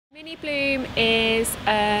Mini Bloom is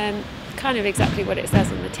kind of exactly what it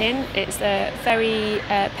says on the tin. It's a very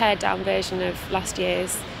pared down version of last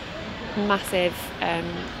year's massive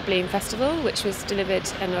Bloom Festival, which was delivered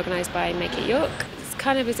and organised by Make It York. It's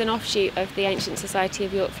kind of as an offshoot of the Ancient Society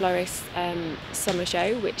of York Florists summer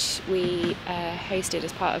show, which we hosted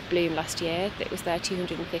as part of Bloom last year. It was their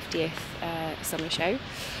 250th summer show.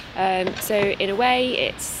 So in a way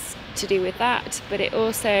it's to do with that, but it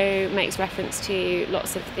also makes reference to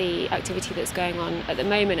lots of the activity that's going on at the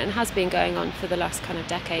moment and has been going on for the last kind of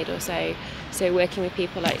decade or so. So working with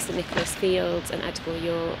people like St Nicholas Fields and Edible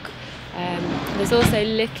York. There's also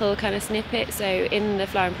little kind of snippets. So in the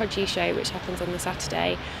Flower and Produce show, which happens on the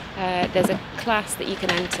Saturday, there's a class that you can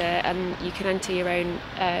enter, and you can enter your own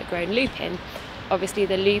grown lupin. Obviously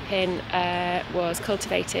the lupin was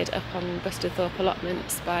cultivated up on Busted Thorpe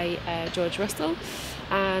allotments by George Russell,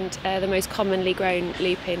 and the most commonly grown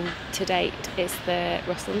lupin to date is the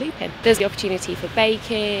Russell lupin. There's the opportunity for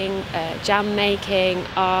baking, jam making,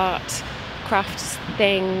 art, crafts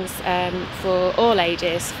things for all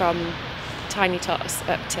ages, from tiny tots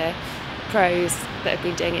up to pros that have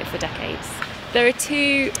been doing it for decades. There are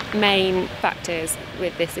two main factors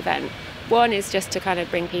with this event. One is just to kind of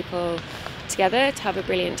bring people together to have a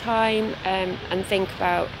brilliant time and think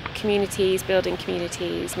about communities, building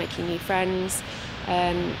communities, making new friends,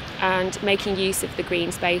 and making use of the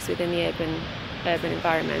green space within the urban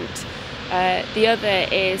environment. The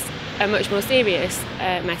other is a much more serious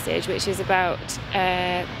message, which is about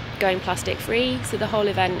going plastic free. So the whole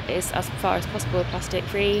event is, as far as possible, plastic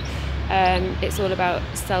free. It's all about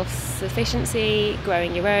self-sufficiency,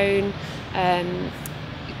 growing your own,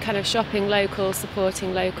 kind of shopping local,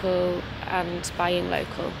 supporting local, and buying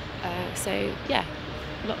local. So yeah,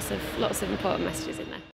 lots of important messages in there.